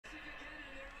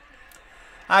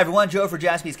Hi everyone, Joe for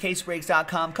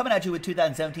JaspysCaseBreaks.com coming at you with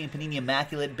 2017 Panini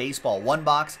Immaculate Baseball 1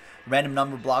 box, random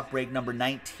number block break number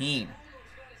 19.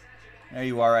 There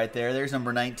you are right there. There's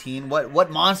number 19.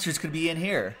 What monsters could be in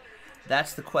here?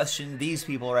 That's the question these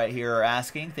people right here are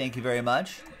asking. Thank you very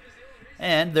much.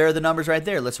 And there are the numbers right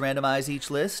there. Let's randomize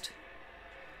each list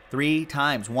 3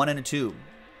 times. 1 and a 2.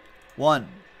 1,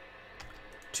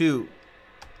 2,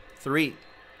 3.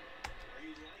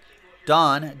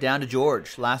 Don down to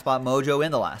George. Last spot Mojo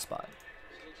in the last spot.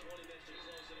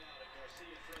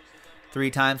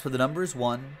 3 times for the numbers.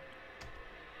 1,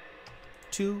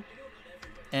 2,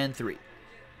 and 3.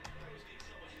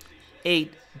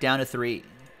 8 down to 3.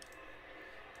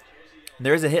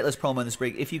 There is a hitless promo in this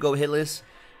break. If you go hitless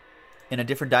in a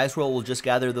different dice roll, we'll just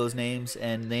gather those names,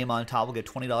 and name on top will get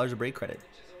 $20 of break credit.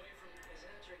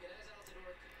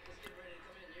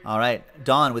 All right,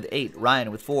 Don with 8, Ryan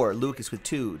with 4, Lucas with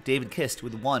 2, David Kist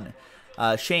with 1,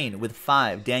 Shane with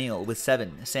 5, Daniel with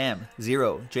 7, Sam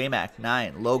 0, J-Mac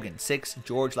 9, Logan 6,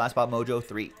 George, last spot Mojo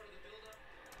 3.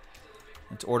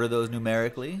 Let's order those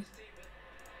numerically.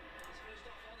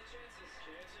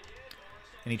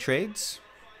 Any trades?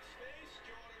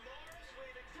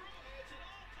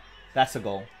 That's the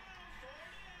goal.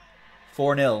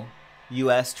 4-0,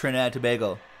 U.S. Trinidad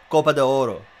Tobago, Copa de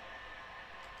Oro.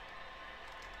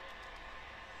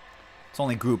 It's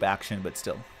only group action, but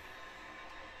still.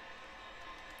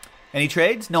 Any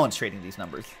trades? No one's trading these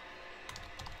numbers.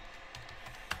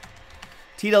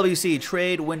 TWC,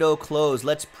 trade window closed.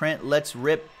 Let's print, let's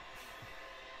rip.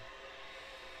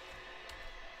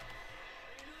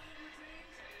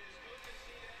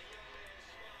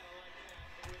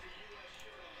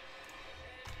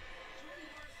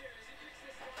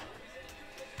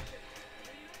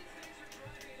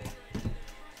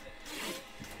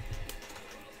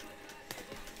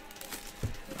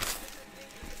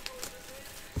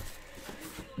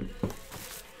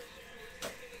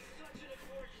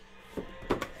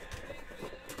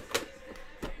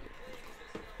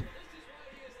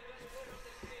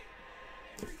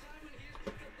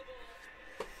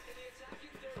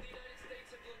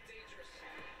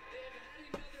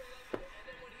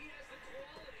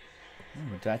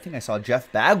 I think I saw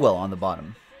Jeff Bagwell on the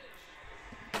bottom.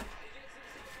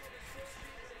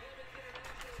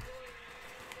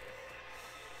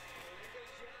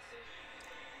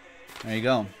 There you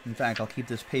go. In fact, I'll keep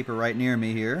this paper right near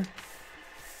me here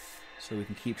so we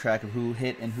can keep track of who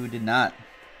hit and who did not.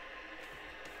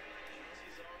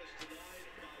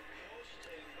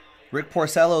 Rick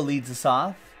Porcello leads us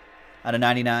off out of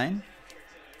 99.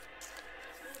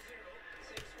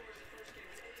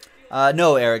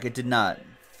 No, Eric, it did not.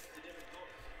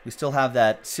 We still have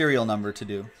that serial number to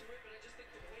do.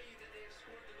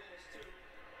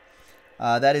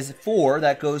 That is 4.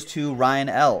 That goes to Ryan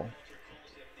L.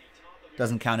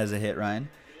 Doesn't count as a hit, Ryan.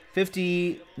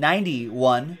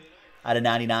 91 out of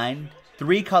 99.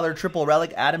 3-color triple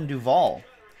relic, Adam Duvall.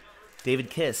 David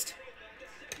Kist.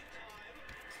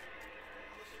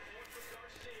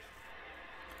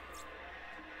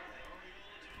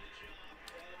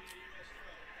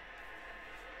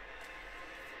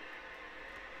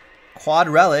 Quad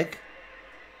relic.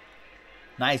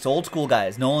 Nice, old school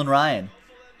guys. Nolan Ryan.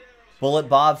 Bullet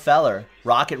Bob Feller.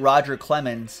 Rocket Roger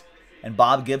Clemens. And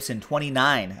Bob Gibson,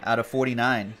 29 out of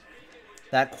 49.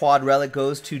 That quad relic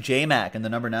goes to J-Mac in the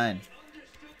number 9.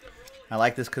 I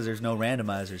like this because there's no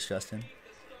randomizers, Justin.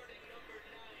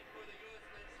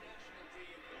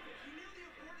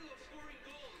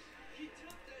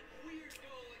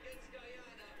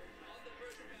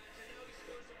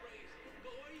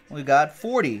 We got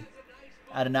 40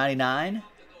 out of 99.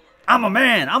 I'm a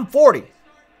man. I'm 40.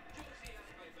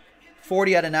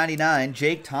 40 out of 99.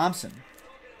 Jake Thompson.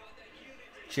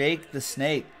 Jake the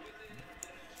Snake.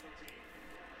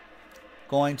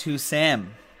 Going to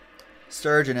Sam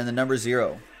Sturgeon in the number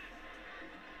 0.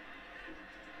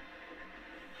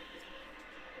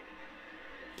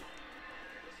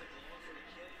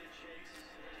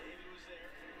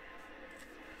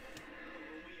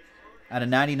 Out of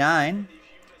 99,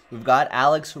 we've got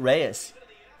Alex Reyes.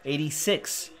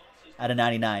 86 out of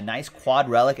 99. Nice quad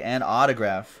relic and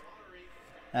autograph.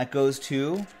 That goes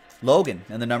to Logan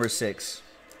in the number 6.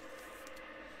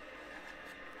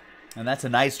 And that's a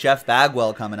nice Jeff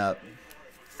Bagwell coming up.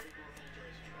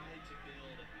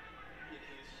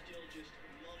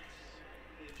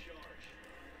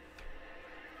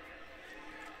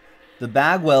 The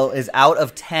Bagwell is out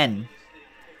of 10.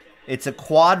 It's a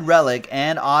quad relic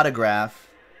and autograph.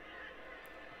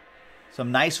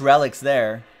 Some nice relics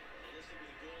there.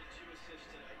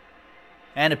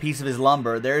 And a piece of his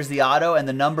lumber. There's the auto, and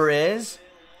the number is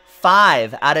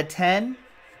 5 out of 10.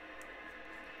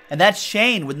 And that's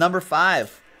Shane with number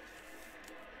 5.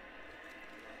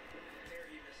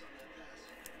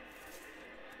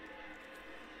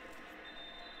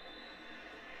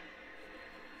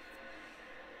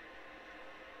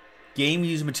 Game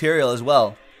used material as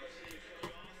well.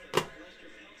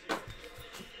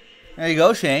 There you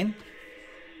go, Shane.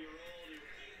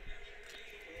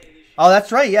 Oh,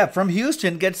 that's right. Yeah, from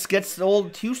Houston gets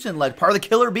old Houston led, part of the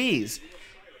Killer Bees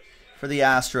for the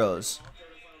Astros.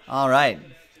 All right.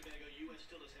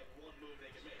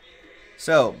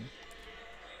 So,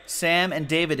 Sam and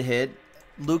David hit.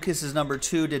 Lucas's number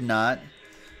 2 did not.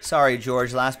 Sorry,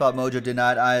 George. Last Spot Mojo did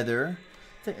not either.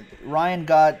 Ryan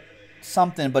got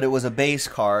something, but it was a base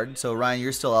card. So, Ryan,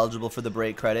 you're still eligible for the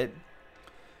break credit.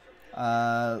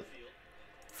 5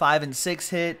 and 6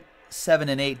 hit. 7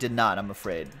 and 8 did not, I'm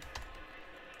afraid.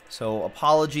 So,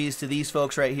 apologies to these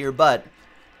folks right here, but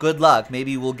good luck.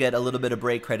 Maybe we'll get a little bit of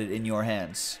break credit in your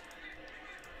hands.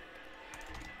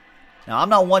 Now, I'm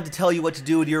not one to tell you what to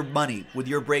do with your money, with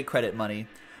your break credit money,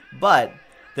 but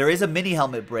there is a mini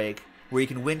helmet break where you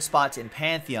can win spots in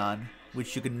Pantheon,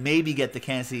 which you can maybe get the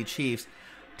Kansas City Chiefs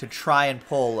to try and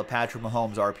pull a Patrick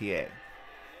Mahomes RPA.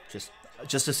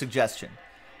 Just a suggestion,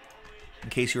 in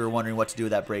case you were wondering what to do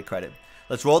with that break credit.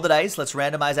 Let's roll the dice. Let's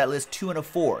randomize that list 2 and a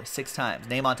 4, 6 times.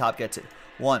 Name on top gets it.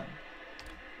 1,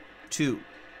 2,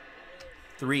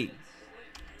 3,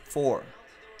 4,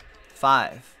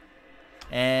 5,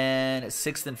 and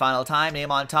 6th and final time.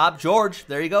 Name on top, George.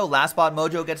 There you go. Last Spot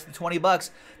Mojo gets the $20.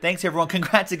 Thanks, everyone.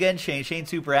 Congrats again, Shane. Shane's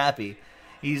super happy.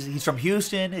 He's from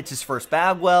Houston. It's his first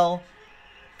Bagwell.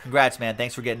 Congrats, man.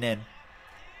 Thanks for getting in.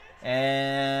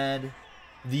 And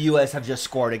the U.S. have just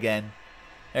scored again.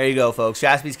 There you go, folks.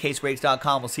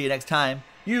 JaspysCaseBreaks.com. We'll see you next time.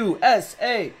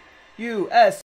 USA! USA!